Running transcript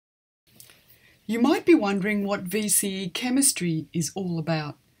You might be wondering what VCE Chemistry is all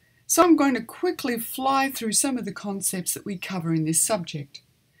about, so I'm going to quickly fly through some of the concepts that we cover in this subject.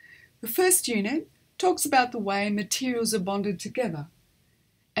 The first unit talks about the way materials are bonded together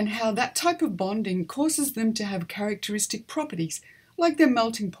and how that type of bonding causes them to have characteristic properties like their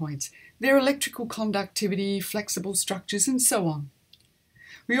melting points, their electrical conductivity, flexible structures, and so on.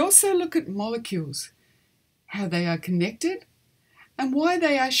 We also look at molecules, how they are connected, and why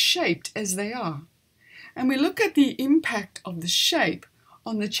they are shaped as they are. And we look at the impact of the shape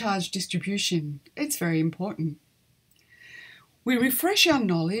on the charge distribution. It's very important. We refresh our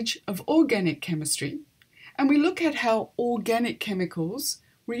knowledge of organic chemistry, and we look at how organic chemicals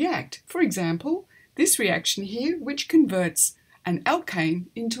react. For example, this reaction here, which converts an alkane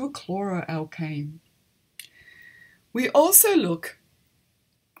into a chloroalkane. We also look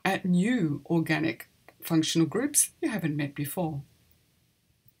at new organic functional groups you haven't met before.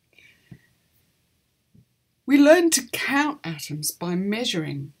 We learn to count atoms by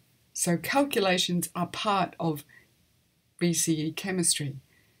measuring, so calculations are part of VCE chemistry.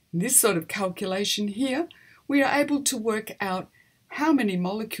 In this sort of calculation here, we are able to work out how many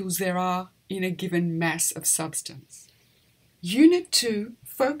molecules there are in a given mass of substance. Unit 2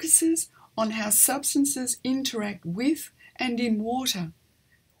 focuses on how substances interact with and in water.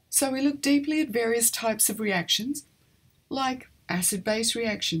 So we look deeply at various types of reactions, like acid-base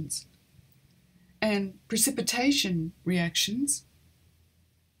reactions and precipitation reactions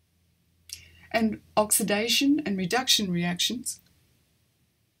and oxidation and reduction reactions.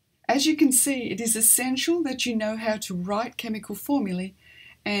 As you can see, it is essential that you know how to write chemical formulae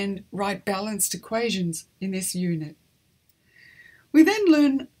and write balanced equations in this unit. We then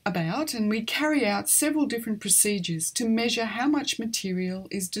learn about and we carry out several different procedures to measure how much material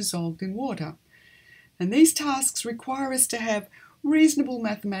is dissolved in water. And these tasks require us to have reasonable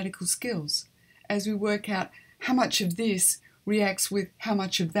mathematical skills as we work out how much of this reacts with how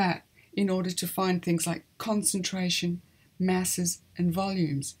much of that in order to find things like concentration, masses, and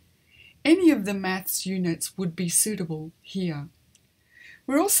volumes. Any of the maths units would be suitable here.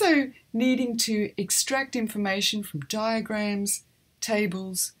 We're also needing to extract information from diagrams,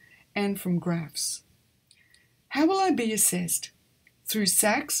 tables, and from graphs. How will I be assessed? Through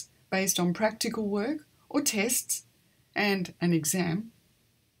SACs based on practical work or tests and an exam.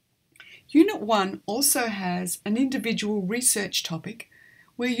 Unit 1 also has an individual research topic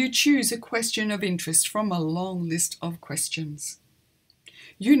where you choose a question of interest from a long list of questions.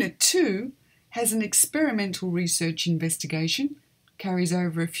 Unit 2 has an experimental research investigation, carries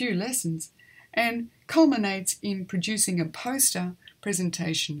over a few lessons, and culminates in producing a poster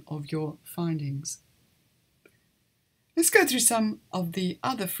presentation of your findings. Let's go through some of the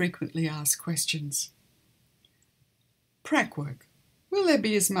other frequently asked questions. Prac work. Will there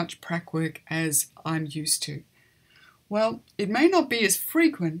be as much prac work as I'm used to? Well, it may not be as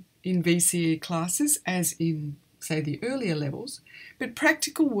frequent in VCE classes as in, say, the earlier levels, but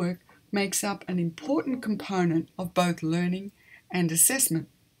practical work makes up an important component of both learning and assessment.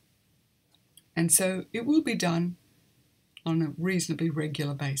 And so it will be done on a reasonably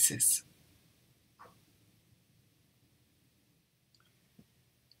regular basis.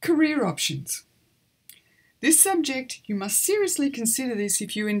 Career options. This subject, you must seriously consider this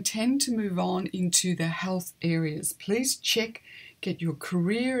if you intend to move on into the health areas. Please get your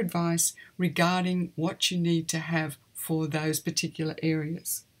career advice regarding what you need to have for those particular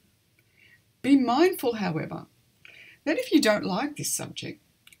areas. Be mindful, however, that if you don't like this subject,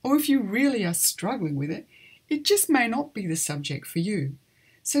 or if you really are struggling with it, it just may not be the subject for you.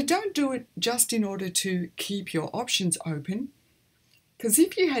 So don't do it just in order to keep your options open, because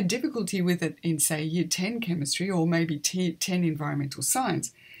if you had difficulty with it in, say, Year 10 chemistry or maybe 10 environmental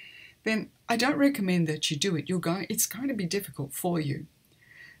science, then I don't recommend that you do it. It's going to be difficult for you.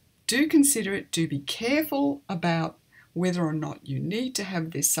 Do consider it. Do be careful about whether or not you need to have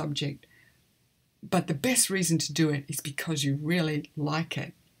this subject, but the best reason to do it is because you really like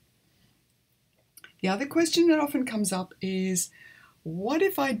it. The other question that often comes up is, what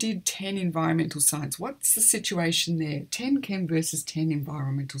if I did 10 environmental science? What's the situation there? 10 chem versus 10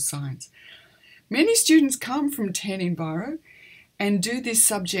 environmental science. Many students come from 10 enviro and do this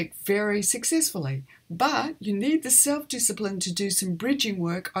subject very successfully, but you need the self-discipline to do some bridging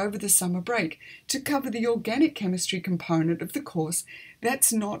work over the summer break to cover the organic chemistry component of the course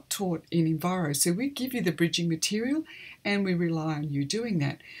that's not taught in enviro. So we give you the bridging material and we rely on you doing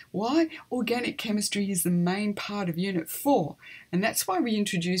that. Why? Organic chemistry is the main part of Unit 4, and that's why we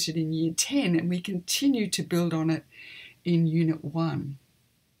introduce it in Year 10 and we continue to build on it in Unit 1.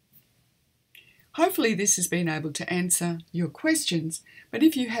 Hopefully this has been able to answer your questions, but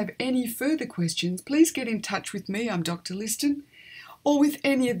if you have any further questions, please get in touch with me, I'm Dr. Liston, or with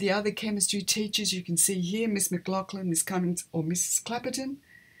any of the other chemistry teachers you can see here, Miss McLaughlin, Miss Cummins or Mrs. Clapperton.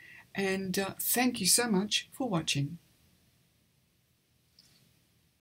 And thank you so much for watching.